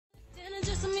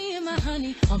my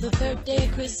honey. On the third day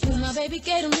of Christmas, my baby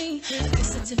gave to me a gift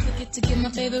certificate to get my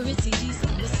favorite CDs.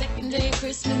 On the second day of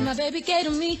Christmas, my baby gave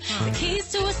to me the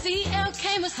keys to a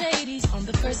CLK Mercedes. On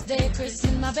the first day of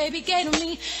Christmas, my baby gave to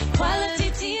me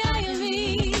quality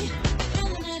TIME.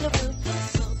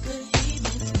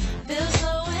 Feels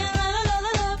so in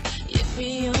love. If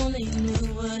we only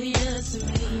knew what he does to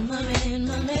me, my man,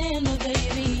 my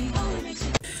baby.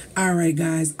 All right,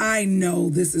 guys, I know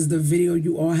this is the video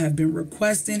you all have been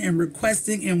requesting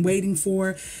and waiting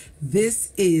for.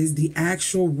 This is the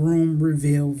actual room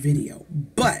reveal video,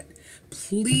 but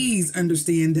please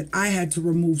understand that I had to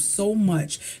remove so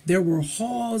much. There were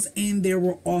hauls and there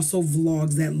were also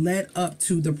vlogs that led up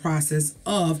to the process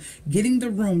of getting the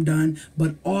room done,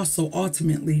 but also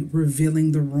ultimately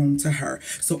revealing the room to her.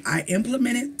 So I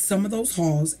implemented some of those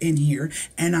hauls in here,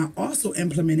 and I also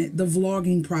implemented the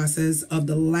vlogging process of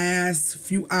the last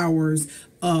few hours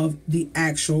of the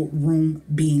actual room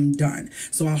being done.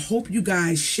 So I hope you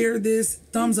guys share this,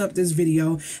 thumbs up this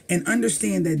video, and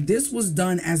understand that this was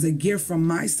done as a gift from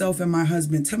myself and my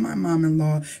husband to my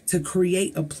mom-in-law to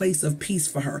create a place of peace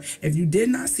for her. If you did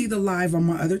not see the live on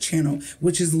my other channel,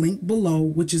 which is linked below,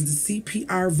 which is the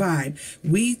CPR Vibe,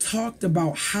 we talked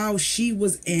about how she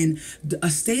was in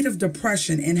a state of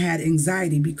depression and had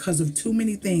anxiety because of too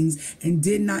many things and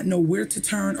did not know where to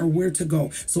turn or where to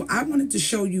go. So I wanted to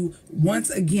show you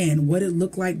once again what it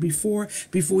looked like before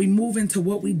we move into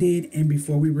what we did and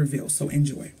before we reveal. So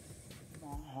enjoy.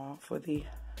 Long haul for the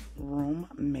room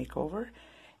makeover,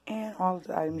 and all of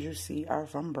the items you see are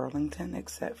from Burlington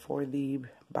except for the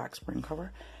box spring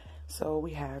cover. So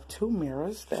we have 2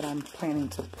 mirrors that I'm planning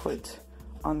to put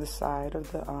on the side of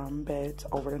the beds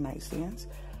over the nightstands,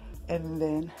 and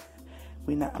then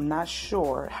I'm not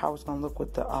sure how it's gonna look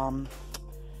with the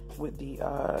what do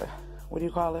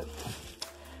you call it,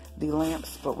 the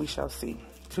lamps, but we shall see.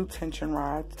 2 tension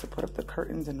rods to put up the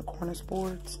curtains and the cornice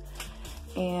boards,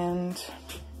 and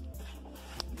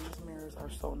these mirrors are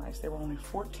so nice. They were only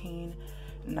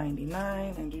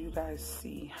 $14.99, and do you guys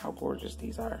see how gorgeous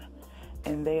these are?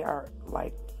 And they are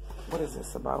like, what is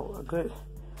this, about a good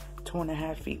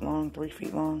 2.5 feet long, 3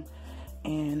 feet long,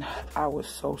 and I was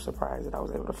so surprised that I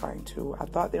was able to find 2. I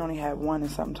thought they only had 1 and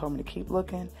something told me to keep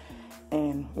looking,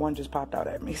 and 1 just popped out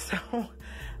at me. So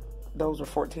those were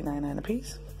 $14.99 a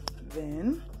piece.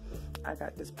 Then I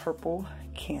got this purple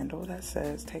candle that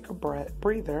says take a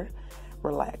breather,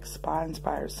 relax, spa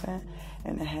inspired scent,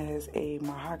 and it has a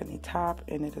mahogany top,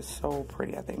 and it is so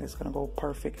pretty. I think it's gonna go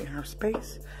perfect in her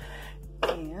space.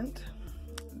 And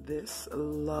this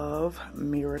love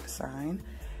mirror design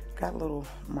got little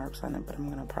marks on it, but I'm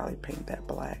gonna probably paint that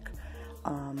black.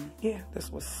 Yeah,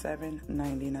 this was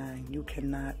 $7.99. You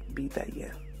cannot beat that.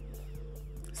 Yeah,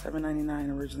 $7.99,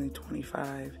 originally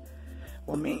 $25.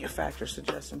 Well, manufacturer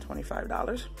suggesting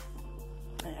 $25.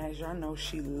 And as y'all know,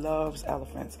 she loves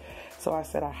elephants. So I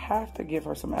said I have to give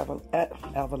her some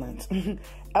elephants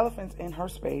in her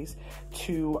space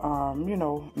to, you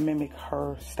know, mimic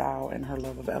her style and her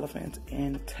love of elephants.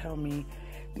 And tell me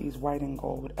these white and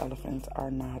gold elephants are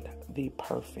not the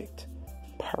perfect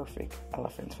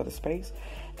elephants for the space.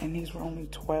 And these were only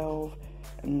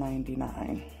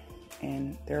 $12.99.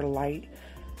 And they're light,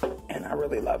 and I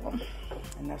really love them.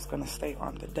 And that's gonna stay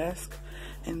on the desk.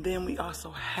 And then we also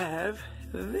have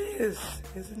this.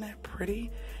 Isn't that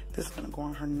pretty? This is gonna go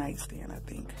on her nightstand, I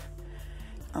think.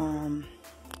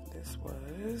 This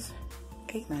was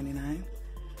 $8.99.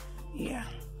 Yeah,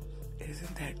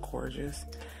 isn't that gorgeous?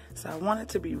 So I want it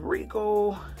to be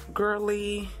regal,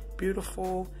 girly,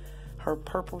 beautiful. Her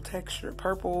purple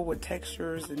with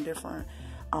textures and different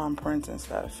prints and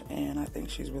stuff, and I think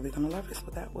she's really gonna love it.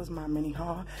 So that was my mini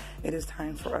haul. It is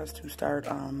time for us to start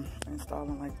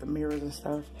installing like the mirrors and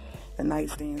stuff, the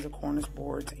nightstands, the cornice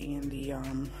boards, and the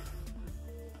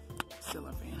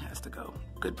ceiling fan has to go.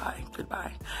 Goodbye.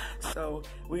 So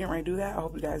we're getting ready to do that. I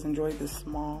hope you guys enjoyed this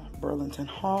small Burlington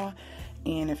haul,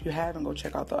 and if you haven't, go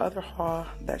check out the other haul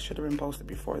that should have been posted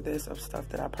before this of stuff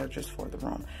that I purchased for the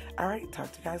room. All right,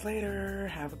 talk to you guys later.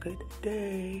 Have a good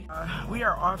day. We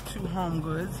are off to Home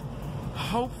Goods.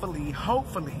 Hopefully.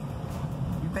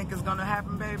 You think it's gonna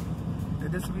happen, babe?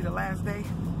 That this will be the last day?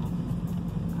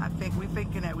 I think we're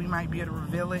thinking that we might be able to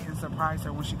reveal it and surprise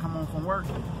her when she come home from work.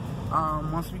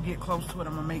 Once we get close to it,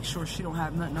 I'm gonna make sure she don't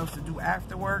have nothing else to do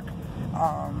after work,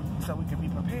 so we can be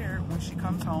prepared when she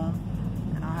comes home.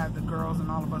 And I'll have the girls and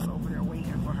all of us over there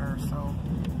waiting for her. So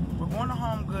we're going to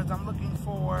Home Goods. I'm looking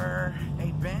for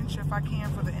a bench, if I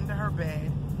can, for the end of her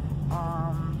bed,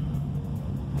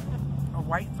 a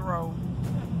white throw,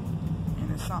 and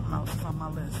then something else on my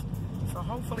list. So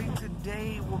hopefully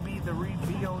today will be the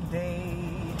reveal day.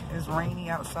 It's rainy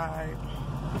outside.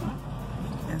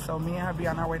 And so me and her be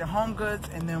on our way to Home Goods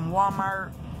and then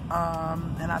Walmart.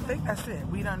 And I think that's it.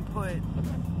 We done put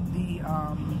the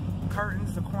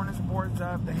curtains, the cornice boards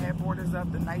up, the headboard is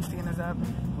up, the nightstand is up.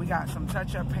 We got some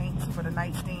touch-up paints for the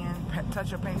nightstand,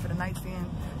 touch-up paint for the nightstand,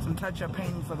 some touch-up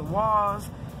painting for the walls.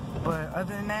 But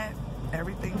other than that,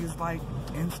 everything is like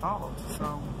installed.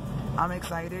 So I'm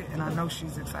excited, and I know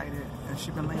she's excited. And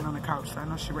she's been laying on the couch, so I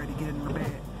know she's ready to get in the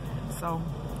bed. So,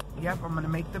 yep, I'm gonna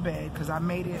make the bed because I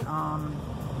made it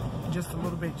just a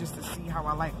little bit just to see how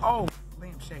I like. Oh,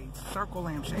 lampshades, circle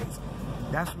lampshades.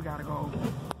 That's where we gotta go.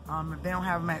 If they don't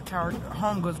have them at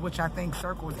Home Goods, which I think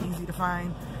Circle is easy to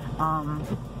find,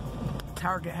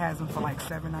 Target has them for like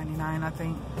 $7.99, I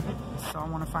think. So I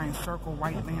want to find Circle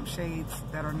white lampshades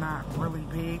that are not really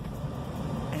big.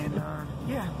 And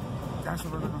yeah, that's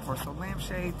what we're looking for. So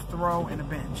lampshades, throw, and a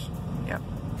bench. Yep.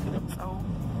 So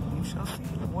you shall see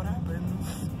what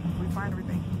happens if we find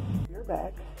everything. We're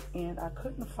back, and I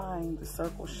couldn't find the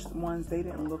Circle ones. They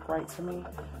didn't look right to me.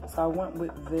 So I went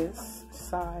with this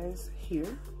size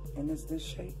here. And it's this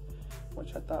shape,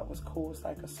 which I thought was cool. It's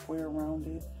like a square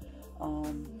rounded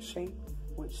shape,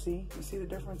 which you see the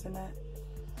difference in that?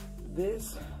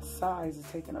 This size is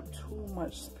taking up too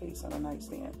much space on a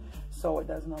nightstand. So it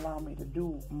doesn't allow me to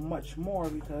do much more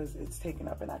because it's taking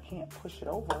up, and I can't push it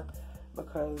over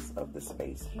because of the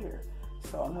space here.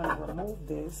 So I'm gonna remove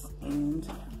this and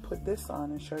put this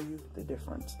on and show you the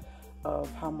difference of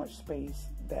how much space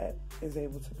that is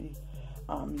able to be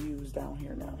used down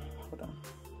here now. Hold on.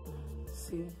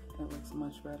 See, it looks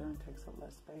much better and takes up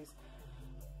less space.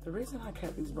 The reason I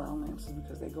kept these brown lamps is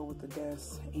because they go with the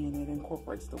desk and it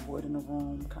incorporates the wood in the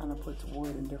room, kind of puts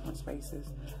wood in different spaces.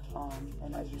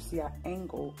 And as you see, I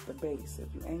angled the base.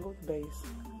 If you angle the base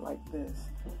like this,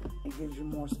 it gives you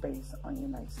more space on your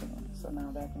nightstand. So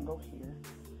now that can go here.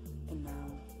 And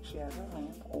now she has her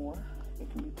lamp, or it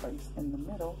can be placed in the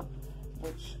middle,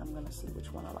 which I'm gonna see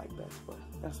which one I like best, but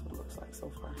that's what it looks like so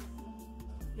far.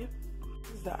 Yep.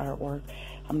 This is the artwork.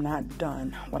 I'm not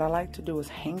done. What I like to do is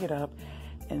hang it up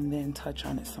and then touch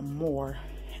on it some more.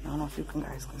 And I don't know if you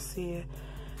guys can see it,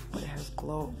 but it has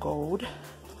gold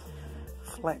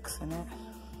flecks in it.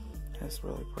 That's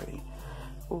really pretty.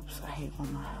 Oops, I hate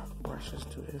when my brushes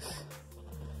do this.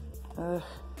 Yeah.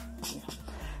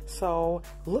 So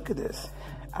look at this.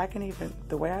 I can even,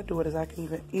 the way I do it is I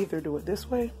can either do it this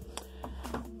way,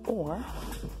 or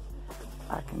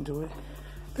I can do it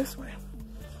this way,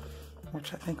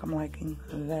 which I think I'm liking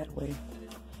that way.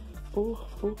 Ooh,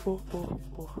 ooh, ooh, ooh,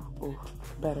 ooh, ooh,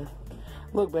 better.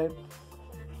 Look, babe,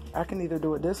 I can either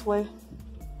do it this way,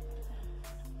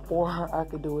 or I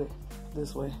could do it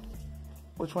this way.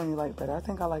 Which one you like better? I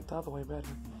think I like the other way better,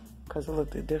 because it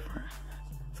looked different.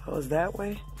 So it's that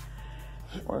way,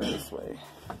 or this way.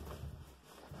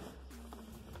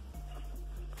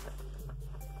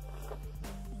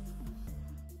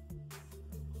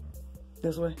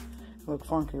 This way? Look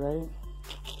funky, right?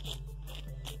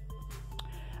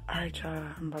 Alright, y'all,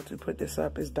 I'm about to put this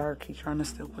up. It's dark. He's trying to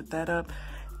still put that up.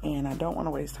 And I don't want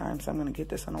to waste time, so I'm going to get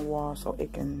this on the wall so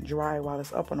it can dry while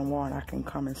it's up on the wall, and I can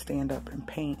come and stand up and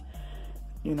paint,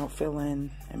 you know, fill in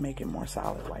and make it more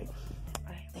solid white.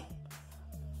 Alright.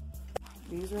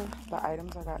 These are the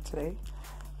items I got today.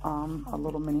 A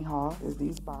little mini haul is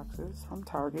these boxes from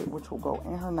Target, which will go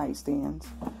in her nightstands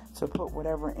to put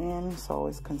whatever in so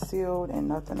it's concealed and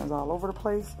nothing is all over the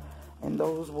place. And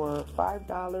those were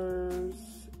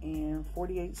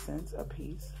 $5.48 a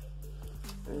piece.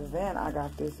 Then I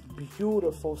got this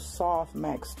beautiful soft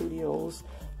Mac Studios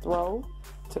throw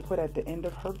to put at the end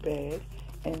of her bed.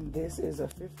 And this is a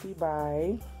 50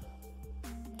 by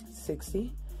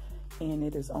 60, and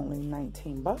it is only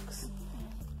 19 bucks.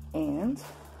 And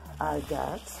I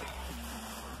got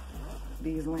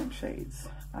these lampshades.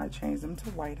 I changed them to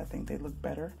white. I think they look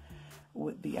better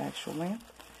with the actual lamp.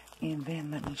 And then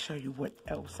let me show you what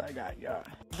else I got, y'all.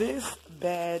 This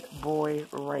bad boy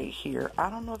right here.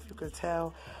 I don't know if you could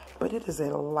tell, but it is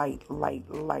a light,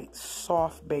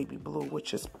 soft baby blue,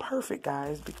 which is perfect,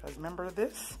 guys, because remember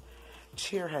this?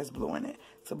 Cheer has blue in it.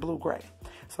 It's a blue-gray.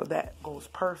 So that goes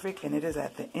perfect, and it is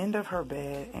at the end of her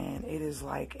bed, and it is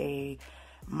like a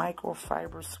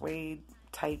microfiber suede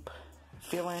type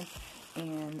feeling,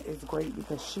 and it's great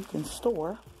because she can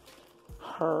store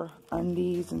her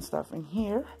undies and stuff in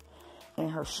here,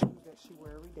 and her shoes that she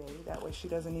wears every day. That way she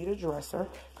doesn't need a dresser,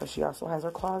 because she also has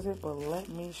her closet. But let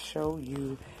me show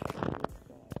you this bad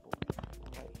boy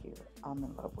right here. I'm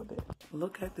in love with it.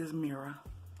 Look at this mirror.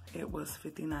 It was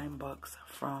 59 bucks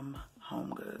from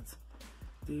Home Goods.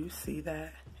 Do you see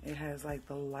that? It has like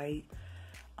the light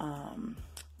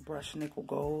brushed nickel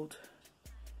gold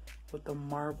with the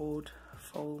marbled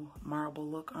faux marble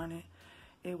look on it.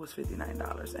 It was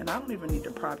 $59, and I don't even need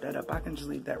to prop that up. I can just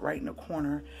leave that right in the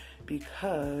corner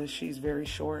because she's very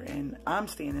short and I'm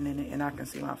standing in it and I can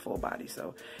see my full body.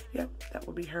 So yep, that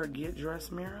will be her get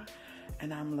dressed mirror,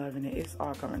 and I'm loving it. It's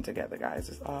all coming together, guys.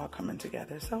 It's all coming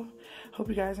together. So hope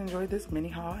you guys enjoyed this mini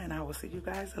haul, and I will see you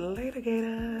guys later,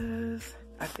 Gators.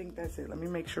 I think that's it. Let me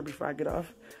make sure before I get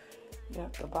off.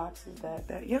 Yep, the box is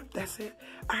that. Yep, that's it.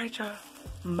 All right, y'all.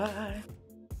 Bye.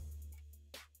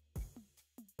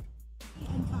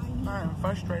 I'm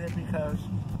frustrated because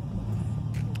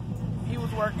he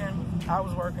was working, I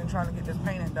was working, trying to get this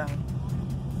painting done.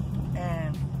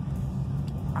 And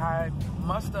I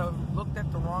must have looked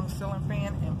at the wrong ceiling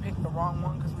fan and picked the wrong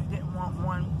one because we didn't want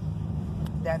one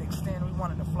that extend. We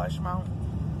wanted a flush mount.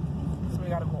 So we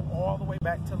got to go all the way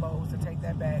back to Lowe's to take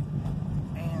that back.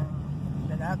 And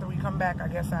then after we come back, I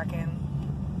guess I can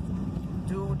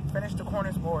finish the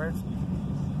cornice boards.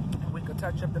 And we could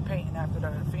touch up the painting after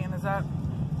the fan is up.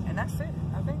 And that's it.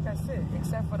 I think that's it.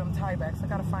 Except for them tie backs. I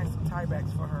gotta find some tie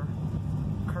backs for her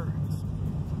curtains.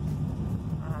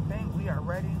 And I think we are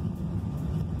ready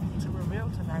to reveal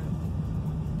tonight.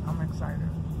 I'm excited.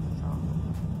 So,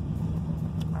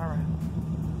 alright.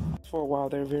 For a while,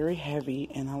 they're very heavy,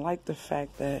 and I like the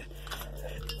fact that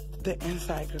the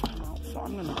inside could come out. So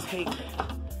I'm gonna take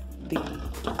the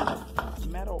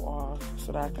metal off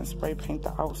so that I can spray paint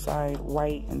the outside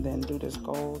white and then do this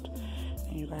gold.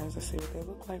 And you guys will see what they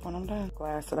look like when I'm done.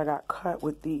 Glass that I got cut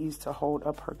with these to hold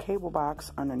up her cable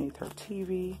box underneath her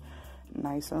TV.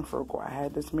 Nice and frugal. I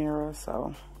had this mirror,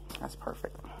 so that's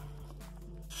perfect.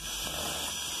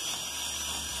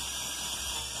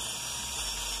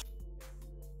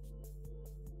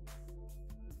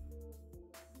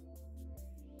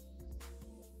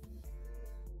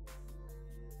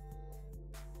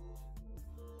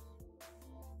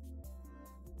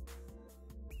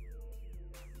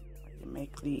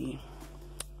 Make the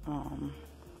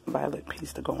violet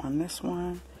piece to go on this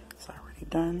one. It's already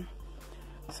done.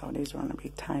 So these are going to be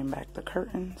tying back the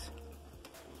curtains.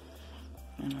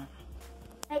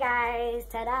 Hey guys,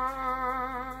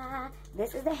 ta-da!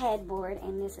 This is the headboard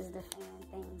and this is the fan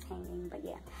things hanging, but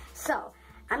yeah. So,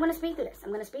 I'm going to speed through this. I'm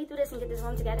going to speed through this and get this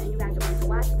room together, and you guys are going to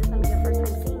watch. This is going to be your first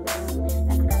time seeing this room.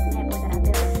 That's the custom headboard that I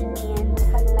built. And my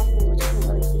cousin left me, which you can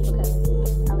really see because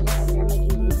I was just over there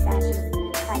making these sashes,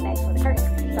 tie backs for the curtains.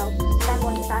 So, I'm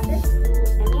going to stop this.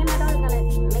 And me and my daughter are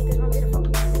going to make this room beautiful.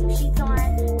 Put some sheets on,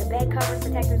 the bed covers,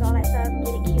 protectors, all that stuff.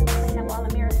 Get it cute, clean up all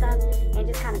the mirror stuff, and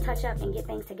just kind of touch up and get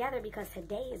things together because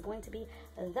today is going to be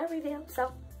the reveal.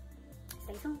 So,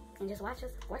 stay tuned and just watch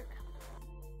us work.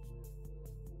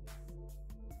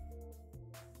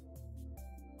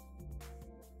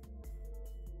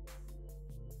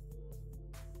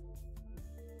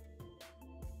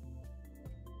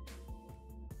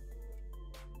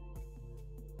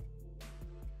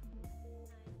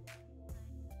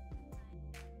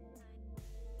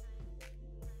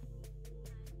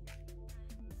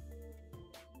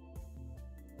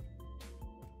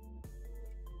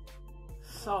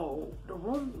 So the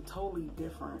room totally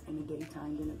different in the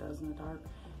daytime than it does in the dark.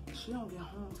 And she don't get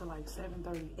home till like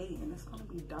 7:38, and it's gonna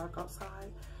be dark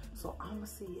outside. So I'm gonna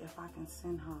see if I can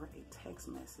send her a text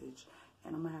message,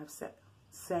 and I'm gonna have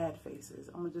sad faces.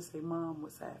 I'm gonna just say mom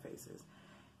with sad faces.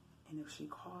 And if she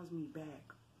calls me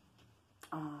back,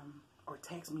 or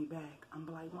texts me back, I'm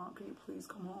like, mom, can you please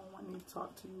come home? I need to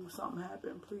talk to you. Something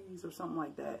happened, please, or something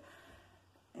like that.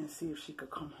 And see if she could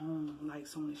come home like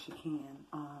soon as she can.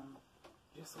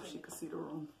 Just so she could see the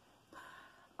room.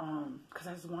 Cause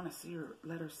I just want to see her,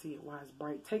 let her see it while it's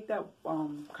bright. Take that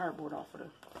cardboard off of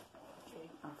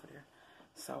there.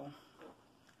 So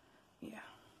yeah.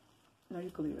 No, you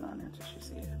can leave it on there until she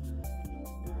see it.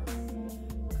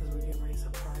 Cause we're getting ready to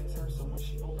surprise her. So when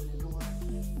she open the door,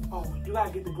 oh, you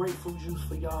gotta get the grapefruit juice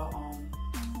for y'all.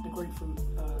 The grapefruit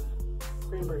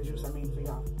cranberry juice. I mean for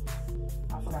y'all.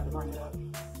 I forgot to bring it up.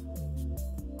 You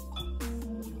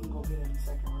can go get it in a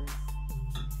second, right?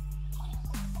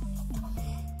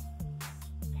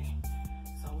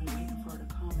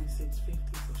 At 6:50,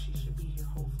 so she should be here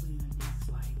hopefully in the next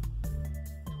like 20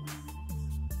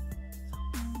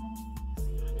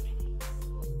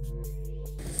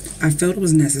 minutes. I felt it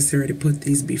was necessary to put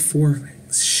these before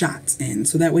shots in,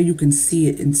 so that way you can see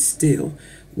it in still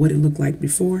what it looked like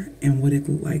before and what it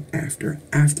looked like after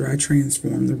I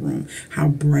transformed the room. How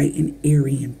bright and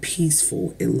airy and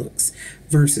peaceful it looks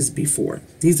versus before.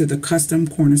 These are the custom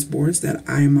cornice boards that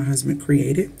I and my husband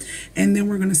created. And then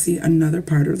we're going to see another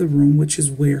part of the room, which is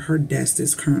where her desk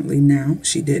is currently now.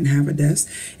 She didn't have a desk.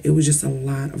 It was just a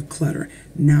lot of clutter.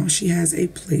 Now she has a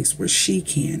place where she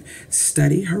can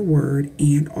study her word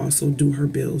and also do her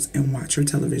bills and watch her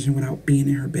television without being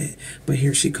in her bed. But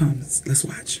here she comes. Let's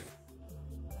watch.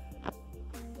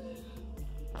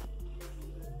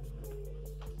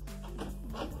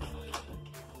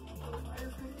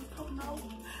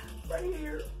 Right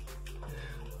here.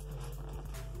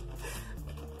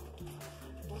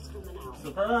 What's coming out?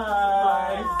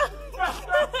 Surprise!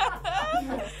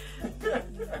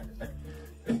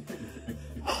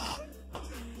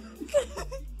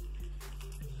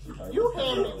 You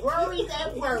had me worried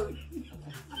at work.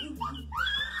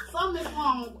 Something's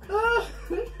wrong. Oh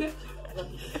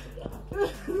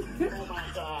my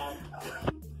God.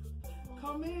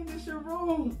 Come in, it's your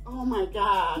room. Oh my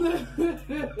God. I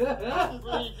don't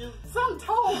believe you. Something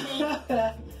told me.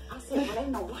 I said, well,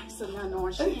 ain't no lights or nothing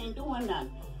on. She ain't doing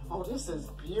nothing. Oh, this is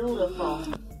beautiful.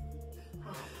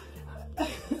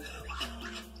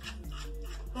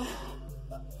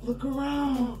 Look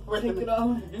around. Wait a Take minute. it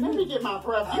all. Let me get my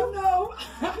breath. You know.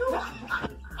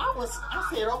 I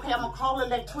said, okay, I'm gonna call an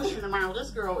electrician tomorrow. This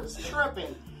girl is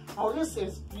tripping. Oh, this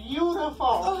is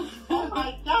beautiful. Oh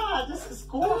my God, this is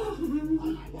gorgeous.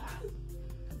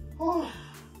 Oh my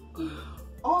God.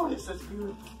 Oh, this is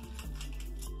beautiful.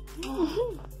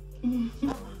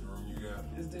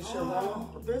 Is this your room?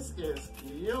 This is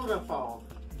beautiful.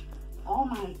 Oh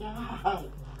my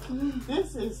God.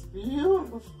 This is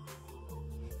beautiful.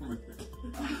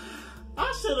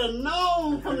 I should have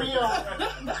known, Camille.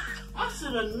 I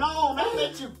should have known. I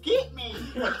let you get me.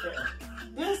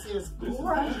 This is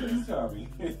great.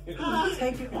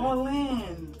 Take it all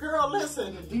in. Girl,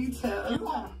 listen. The detail. You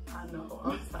are. I know.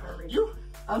 I'm sorry.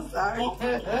 I'm sorry.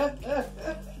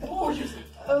 Oh,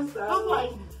 I'm sorry. I'm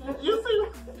like,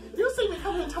 you see me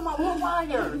coming into my one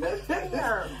wire.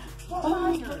 There.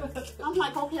 One wire. I'm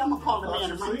like, okay, I'm gonna call the man.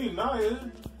 You see Nia. I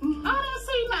didn't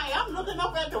see Nia. I'm looking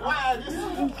up at the wire, just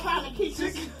trying to keep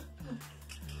this.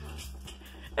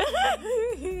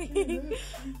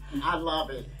 I love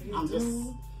it.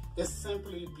 It's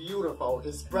simply beautiful.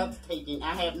 It's breathtaking.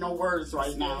 I have no words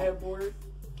right now. Headboard.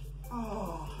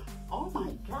 Oh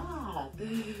my God.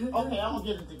 Okay, I'm gonna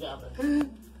get it together.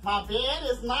 My bed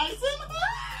is nice and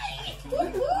high.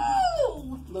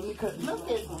 Woo-hoo! Let me cut.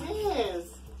 Look at this.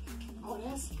 Oh,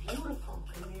 that's beautiful,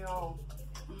 Camille.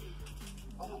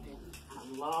 Oh,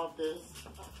 I love this.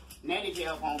 Nettie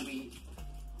Bell won't be.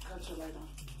 Cut you later.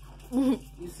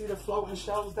 You see the floating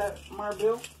shelves that Mar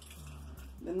built?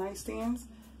 The nightstands?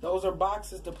 Those are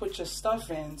boxes to put your stuff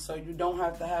in so you don't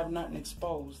have to have nothing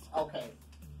exposed. Okay.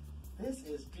 This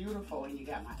is beautiful. And you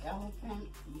got my elephant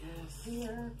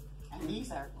here. And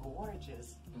these are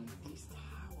gorgeous. These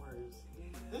towers.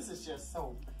 This is just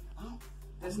so...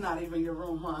 It's not even your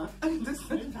room, huh? You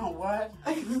know what?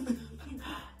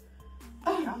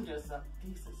 I'm just...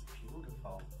 this is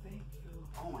beautiful. Thank you.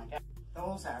 Oh my God.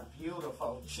 Those are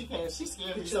beautiful. She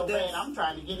scared me so bad. I'm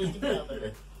trying to get it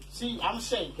together. I'm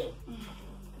shaking.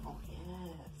 Oh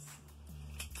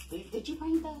yes. Did you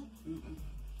paint that?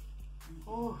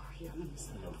 Oh yeah. Let me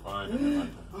see.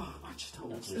 Oh, I just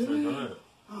told you.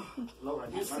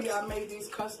 Lord, You see, I made these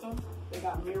custom. They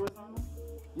got mirrors on them.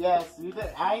 Yes, you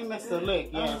did. I ain't missed a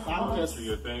lick. Yes, I'm just. See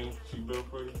your thing she built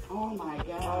for you. Oh my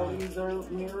God. All these are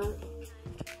mirrored.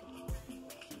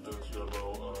 She built your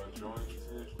little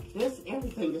joints.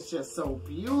 Everything is just so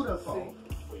beautiful.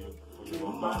 For your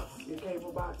little box. Your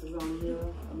cable box is on a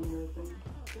mirror thing.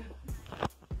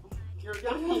 Girl,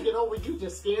 y'all can't get over. You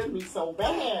just scared me so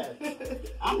bad.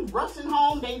 I'm rushing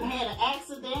home. They had an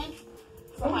accident.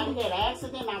 Somebody had an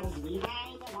accident. I was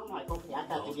behind them. I'm like, okay, I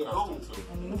got to get home.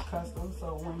 And these custom,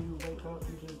 so when you wake up,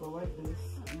 you just go like this.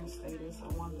 And you stay this. I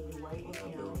wanted to be white and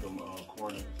I built them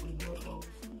corners. We built those.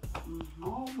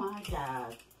 Oh my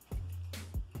God.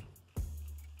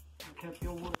 I kept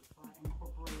your wood, so I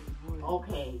incorporated wood.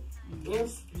 Okay.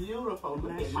 It's beautiful.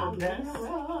 Look That's at my your desk.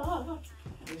 mirror.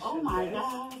 This Oh your my desk.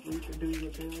 God. You could do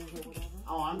your bills or whatever.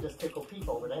 Oh, I'm just tickled peep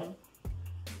over that.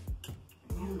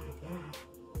 Oh my God.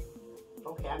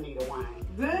 Okay, I need a wine.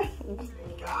 This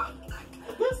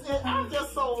is, I'm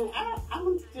just.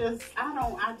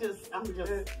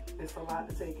 It's a lot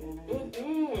to take in. It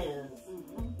is.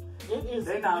 It is.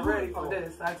 They're not ready beautiful. for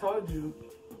this. I told you.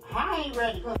 I ain't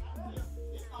ready.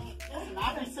 Listen,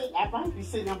 I might be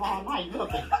sitting up all night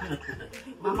looking.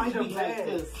 I might be like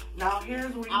this. Now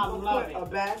here's where you I can love put it. a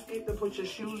basket to put your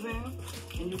shoes in,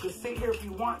 and you can sit here if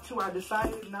you want to. I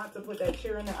decided not to put that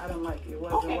chair in there. I didn't like it. It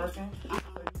wasn't working. So you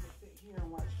can sit here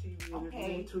and watch TV, and if you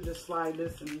need to, just slide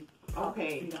this and pop your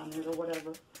feet on it or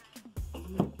whatever.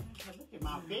 Look at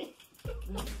my bed.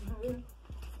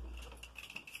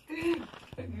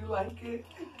 You like it?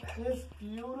 It's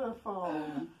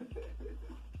beautiful.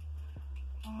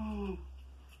 Oh,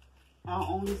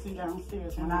 I'll only see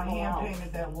downstairs when And I I go hand out.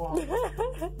 painted that wall. You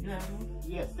heard me?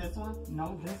 Yes, this one?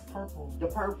 No, this purple. The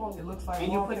purple? It looks like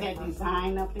and you put that wallpaper.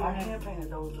 design up there? I hand painted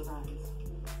those designs.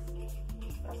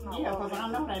 That's not Yeah, because I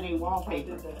know that ain't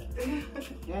wallpaper. that.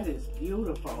 That is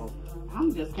beautiful. I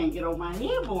just can't get over my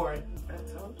headboard.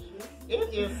 That's all shit.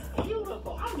 It is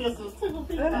beautiful. I'm just a single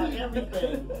piece about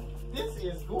everything. This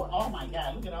is good. Oh my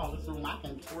God, look at all this room. I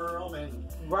can twirl and...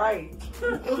 Right.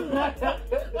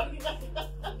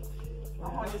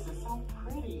 Oh, this is so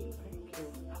pretty. Thank you.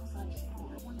 I was like, I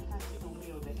wonder how she gonna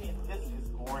build the head. This is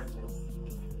gorgeous.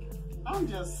 I'm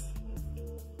just...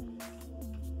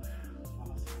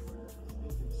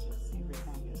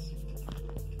 Everything is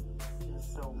just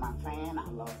so my fan. I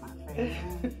love my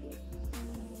fan.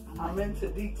 I'm into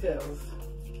details.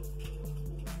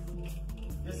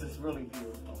 This is really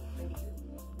beautiful. Thank you.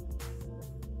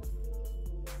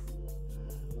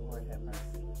 Lord have mercy.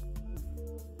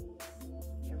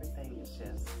 Everything is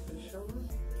just... You sure?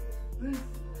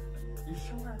 You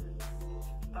sure?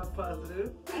 I'm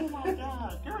positive. Oh my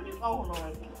God. Girl, you... Oh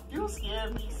Lord. You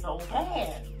scared me so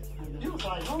bad. You was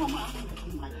like, oh my...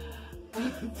 I'm like, I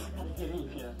gotta get in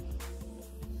here.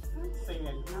 I'm saying,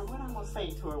 now what I'm gonna say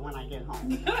to her when I get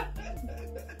home?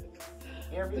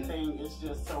 Everything is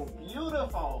just so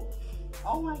beautiful.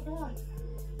 Oh my God.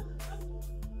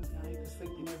 Now you can sleep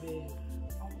in your bed.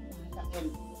 Oh my God.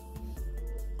 And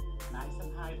nice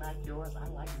and high like yours. I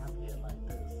like my bed like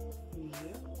this.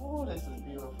 Yeah. Oh, this is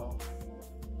beautiful.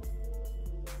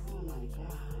 Oh my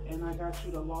God. And I got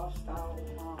you the loft style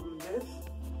this,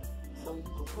 so you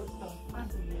can put stuff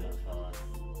under here.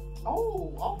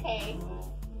 Oh, okay.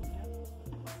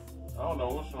 I don't know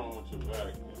what's wrong with your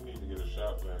back. You need to get a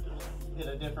shop vac or something. Get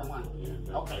a different one. Yeah,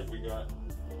 that Okay. like we got.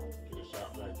 Get a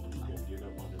shop vac and you can get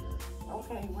up under there.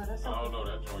 Okay, well that's I okay. don't know,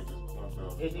 that joint just clumped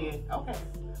out. It did. Okay. I'll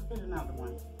get another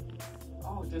one.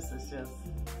 Oh, this is just...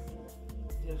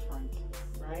 Different,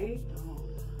 right? Oh.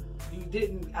 You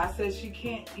didn't. I said she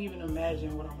can't even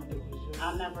imagine what I'm gonna do. It's just,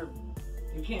 I never...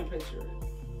 you can't picture it.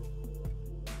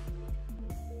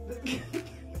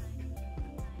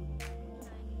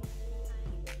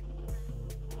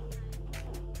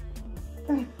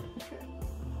 Oh,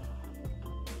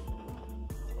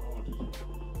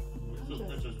 these are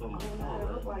pictures from It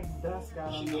before, looked like dust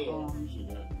got on She the did. See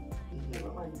that? It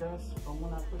looked like dust from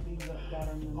when I put these up, got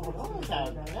on the Oh, those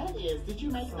are... That is... Did you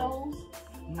make those?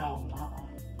 No,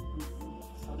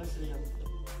 So this is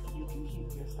you can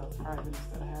keep your stuff private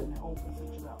instead of having it open,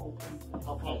 since you got open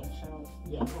shelves.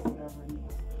 Yeah. Put whatever in there.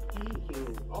 Thank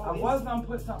you. Oh, I was gonna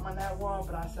put something on that wall,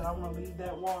 but I said I'm gonna leave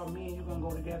that wall. Me and you gonna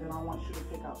go together, and I want you to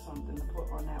pick out something to put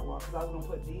on that wall, because I was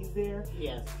gonna put these there,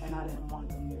 Yes. and I didn't want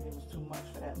them there. It was too much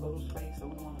for that little space, so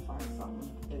we want to find something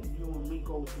that you and me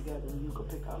go together, and you could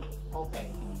pick up.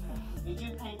 Okay. Did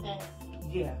you paint that?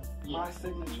 Yeah, Yeah. my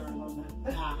signature on that.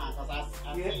 Because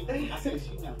I Yeah. said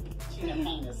she done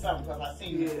painted something, because I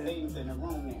seen the things in the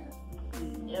room there.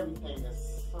 Everything is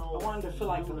so I wanted to feel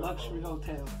like a beautiful. luxury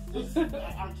hotel. This,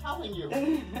 I'm telling you,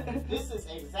 this is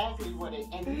exactly what it,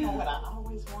 and you know what, I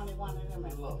always wanted one of them,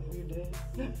 and look. You did?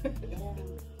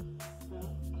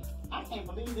 I can't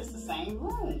believe this is the same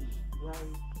room. Right.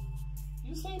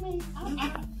 You see me?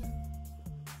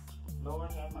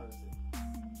 Lord have mercy.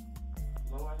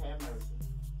 Lord have mercy.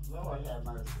 Lord have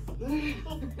mercy.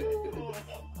 Lord have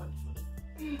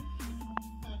mercy.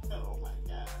 Oh my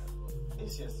God.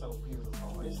 It's just so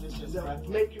beautiful. It's just That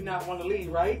make you not want to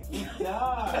leave, right?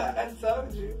 God. I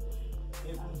told you.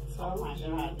 Oh my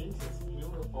God, this is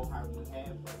beautiful how you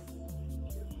have this.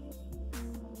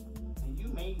 And you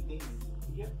made these.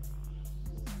 Yep.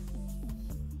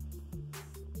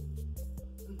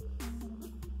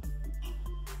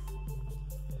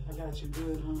 I got you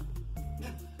good, huh?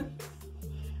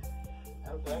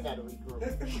 Okay, I gotta regroup. I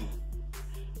was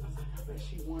like, I bet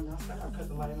she won. I said, I cut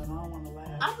the light on. I don't want to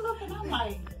laugh. I'm looking, I'm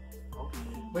like, okay.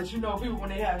 But you know, people, when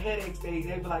they have headaches, they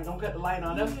be like, don't cut the light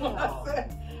on. That's what I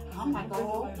said. I'm like,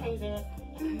 oh, okay then.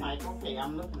 I'm like, okay,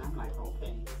 I'm looking, I'm like,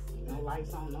 okay. No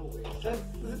lights on nowhere.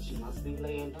 She must be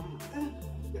laying down.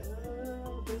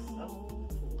 Girl, this so...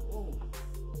 Oh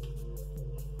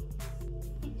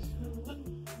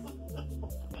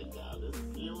my God, it's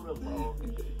beautiful.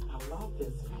 I love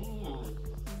this fan.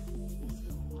 It's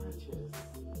gorgeous.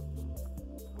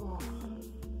 Oh,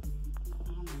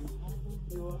 I'm in heaven.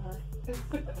 You are.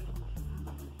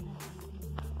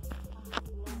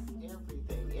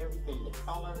 Everything, the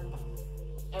color.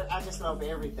 I just love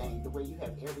everything. The way you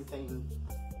have everything,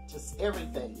 just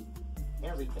everything.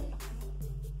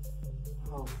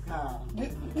 Oh God,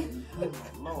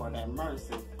 Lord have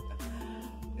mercy.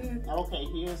 Okay,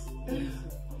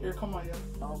 Here, come on,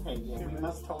 yeah. Okay, yeah, we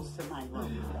must toast to my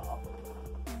room, y'all.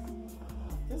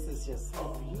 This is just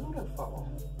so beautiful.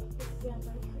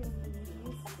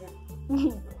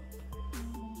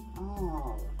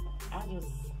 Oh, I just,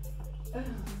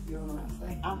 You know what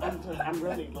I'm saying? I'm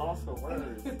really lost for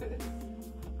words.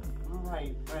 All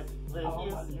right, but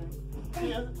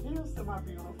here's to my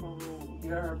beautiful room.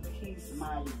 Your peace,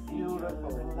 My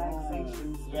beautiful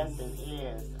relaxation. Yes, it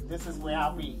is. This is where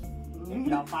I'll be. If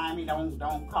y'all find me, don't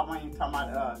come in talking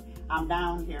about I'm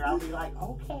down here. I'll be like,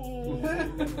 okay.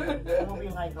 I'll be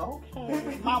like,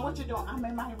 okay. Mom, what you doing? I'm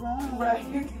in my room. Right.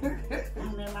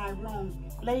 I'm in my room.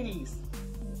 Ladies,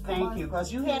 thank you,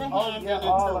 because you had a hand in it too.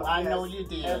 I know you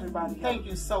did. Everybody thank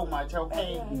you so much,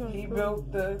 okay? He built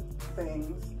the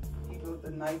things. He built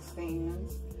the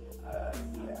nightstands.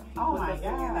 Yeah. Oh my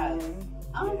God.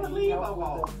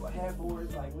 Unbelievable. Yeah,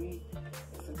 headboards, like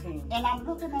it's a team. And I'm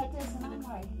looking at this and I'm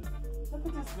like, look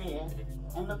at this bed.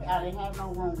 And look, I didn't have no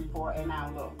room before, and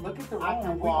now look. Look at the I can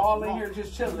room. We walk all in here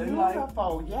just chilling.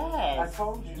 Beautiful, Like, yes. I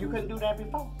told you. You couldn't do that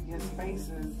before. Your space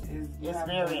is It's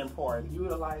very important.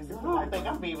 Utilize it. I don't think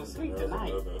I'm be able to sleep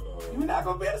tonight. You're not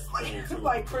gonna be able to sleep. It's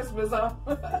like Christmas, huh?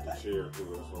 Chair too.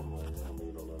 That's what I'm like. I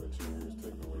mean, a lot of chairs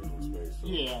taking away from space. So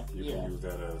Yeah, you yeah. can use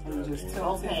that as And that. just end.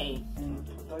 tilt Okay. it and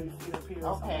throw your feet up here. Or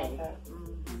Okay. something like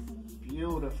that.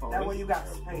 Beautiful. That way you got Have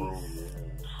space. room,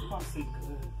 You're gonna see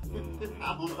good.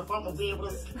 I don't know if I'm gonna be able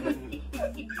to sleep.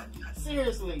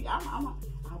 Seriously, I'll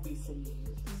be sitting here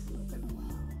just looking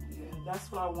around. Yeah,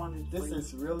 that's what I wanted. This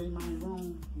is really my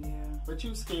room. Yeah. But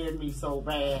you scared me so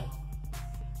bad.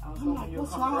 I was I'm hoping like, you'll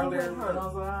what's come wrong earlier, with her? and I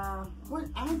was like,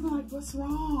 I'm like, what's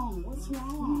wrong? What's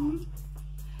wrong?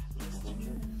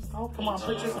 oh, come on,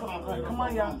 pictures. Come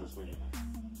on, y'all.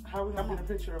 How we gonna get a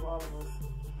picture of all of us?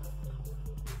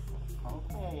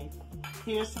 Okay.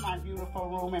 Here's to my beautiful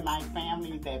room and my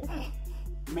family that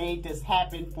made this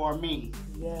happen for me.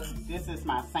 Yes. This is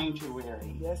my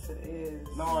sanctuary. Yes, it is.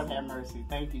 Lord have mercy.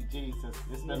 Thank you, Jesus.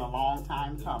 It's been a long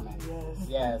time coming.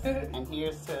 Yes. Yes. And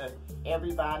here's to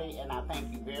everybody, and I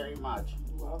thank you very much.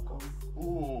 You're welcome.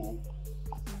 Ooh.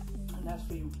 And that's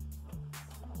for you.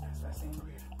 That's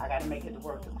Andrea. I got to make it to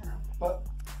work tomorrow. But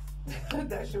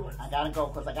that's yours. I got to go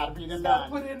because I got to be done. Stop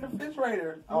put it in the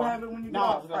refrigerator. You have it when you get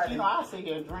off because Friday. you know I sit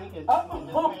here and drink and pass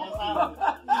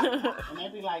out. And they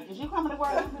be like, "Is you coming to work?"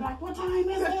 I be like, "What time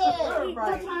is it? Right.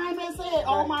 What time is it?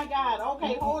 Oh my God!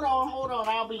 Okay, hold on.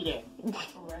 I'll be there."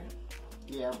 Right.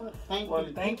 Yeah, but thank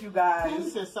you. Thank you guys.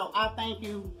 This is so. I thank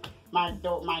you, my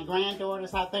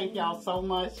granddaughters. I thank y'all so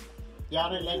much. Y'all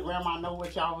didn't let Grandma know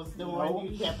what y'all was doing. Nope.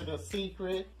 You kept it a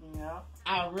secret. Yeah.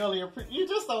 I really appreciate. You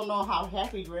just don't know how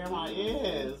happy Grandma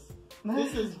is.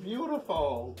 This is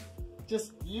beautiful.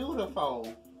 Just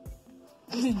beautiful.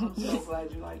 I'm so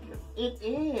glad you like it. It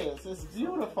is. It's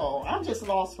beautiful. I'm just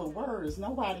lost for words.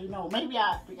 Nobody know. Maybe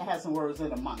I had some words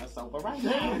in a month or so, but right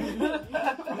now,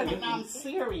 and I'm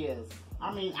serious.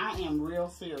 I mean, I am real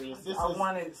serious. I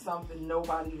wanted something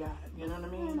nobody got. You know what I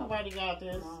mean? Nobody got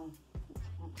this. No.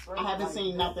 I haven't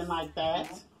seen nothing like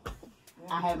that.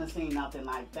 I haven't seen nothing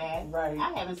like that. Right.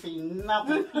 I haven't seen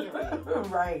nothing, period.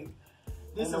 Right.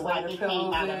 This is like it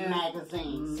came out of a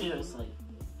magazine. Seriously.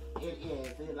 It is.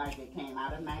 It's like it came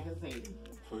out of a magazine.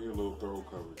 So your little throw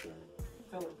cover thing.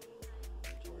 Tell it.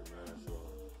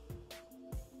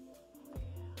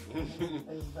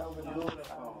 It's velvet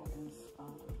Beautiful.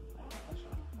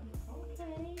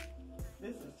 Okay.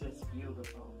 This is just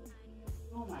beautiful.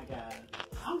 Oh my God.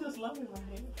 I'm just loving right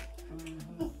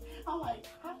here. I'm like,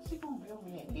 how's she gonna build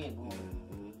me a headboard?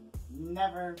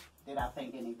 Never did I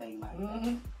think anything like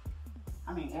that.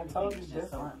 I mean, everything is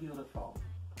just so beautiful.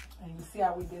 And you see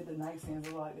how we did the nightstands,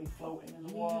 look like they floating in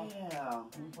the wall. Yeah.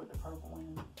 And we put the purple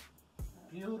in.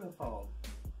 Beautiful.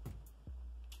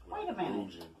 Wait a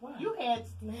minute. What? You had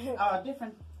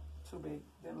different. Too big.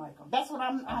 Didn't like them. That's what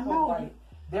I put know. White.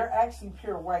 They're actually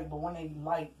pure white, but when they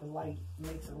light, the light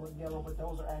makes it look yellow. But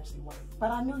those are actually white.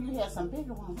 But I knew you had some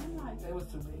bigger ones. I'm like, They was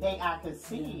too big. I could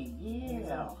see. Yeah. These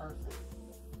are perfect.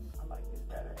 I like this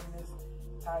better. And this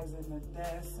ties in the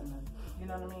desk and the, you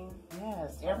know what I mean?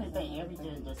 Yes,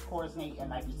 everything just coordinate, and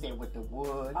like you said, with the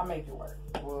wood. I'll make it work.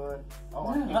 Wood. Oh,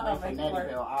 I can't wait for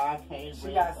Nettieville. I can't wait.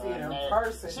 She gotta see it in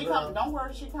person. She girl. coming. Don't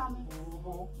worry, she coming.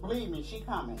 beautiful. Believe me, she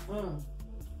coming.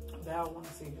 Val want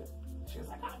to see it. She was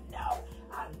like, I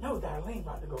know Darlene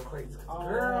about to go crazy. Oh,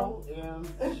 Girl.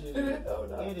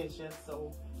 It is just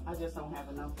so, I just don't have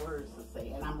enough words to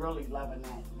say. And I'm really loving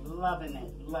that. Loving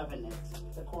it.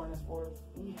 The corner sports.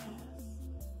 Yes.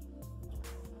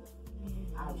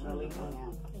 I really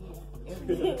am.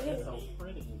 Everything is so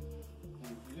pretty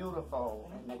and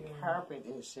beautiful. And the carpet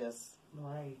is just...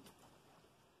 Right.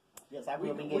 Yes, I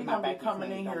We're really going get my to be back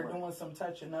coming in here doing some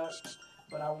touching up,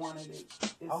 but I wanted it.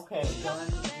 It's okay. done.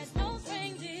 That's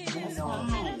fine. Yeah,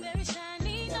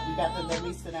 you got to let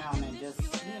me sit down and just...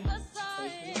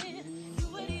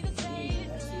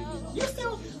 You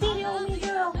still videoing me,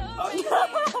 girl?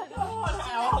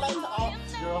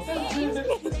 Girl,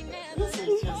 this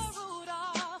is just...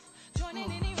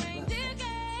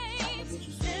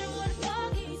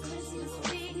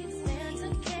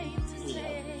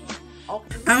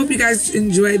 I hope you guys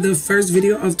enjoyed the first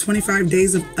video of 25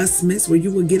 days of USMAS, where you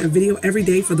will get a video every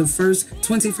day for the first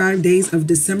 25 days of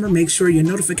December. Make sure your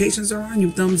notifications are on,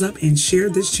 you thumbs up and share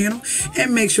this channel,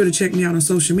 and make sure to check me out on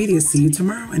social media. See you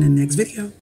tomorrow in the next video.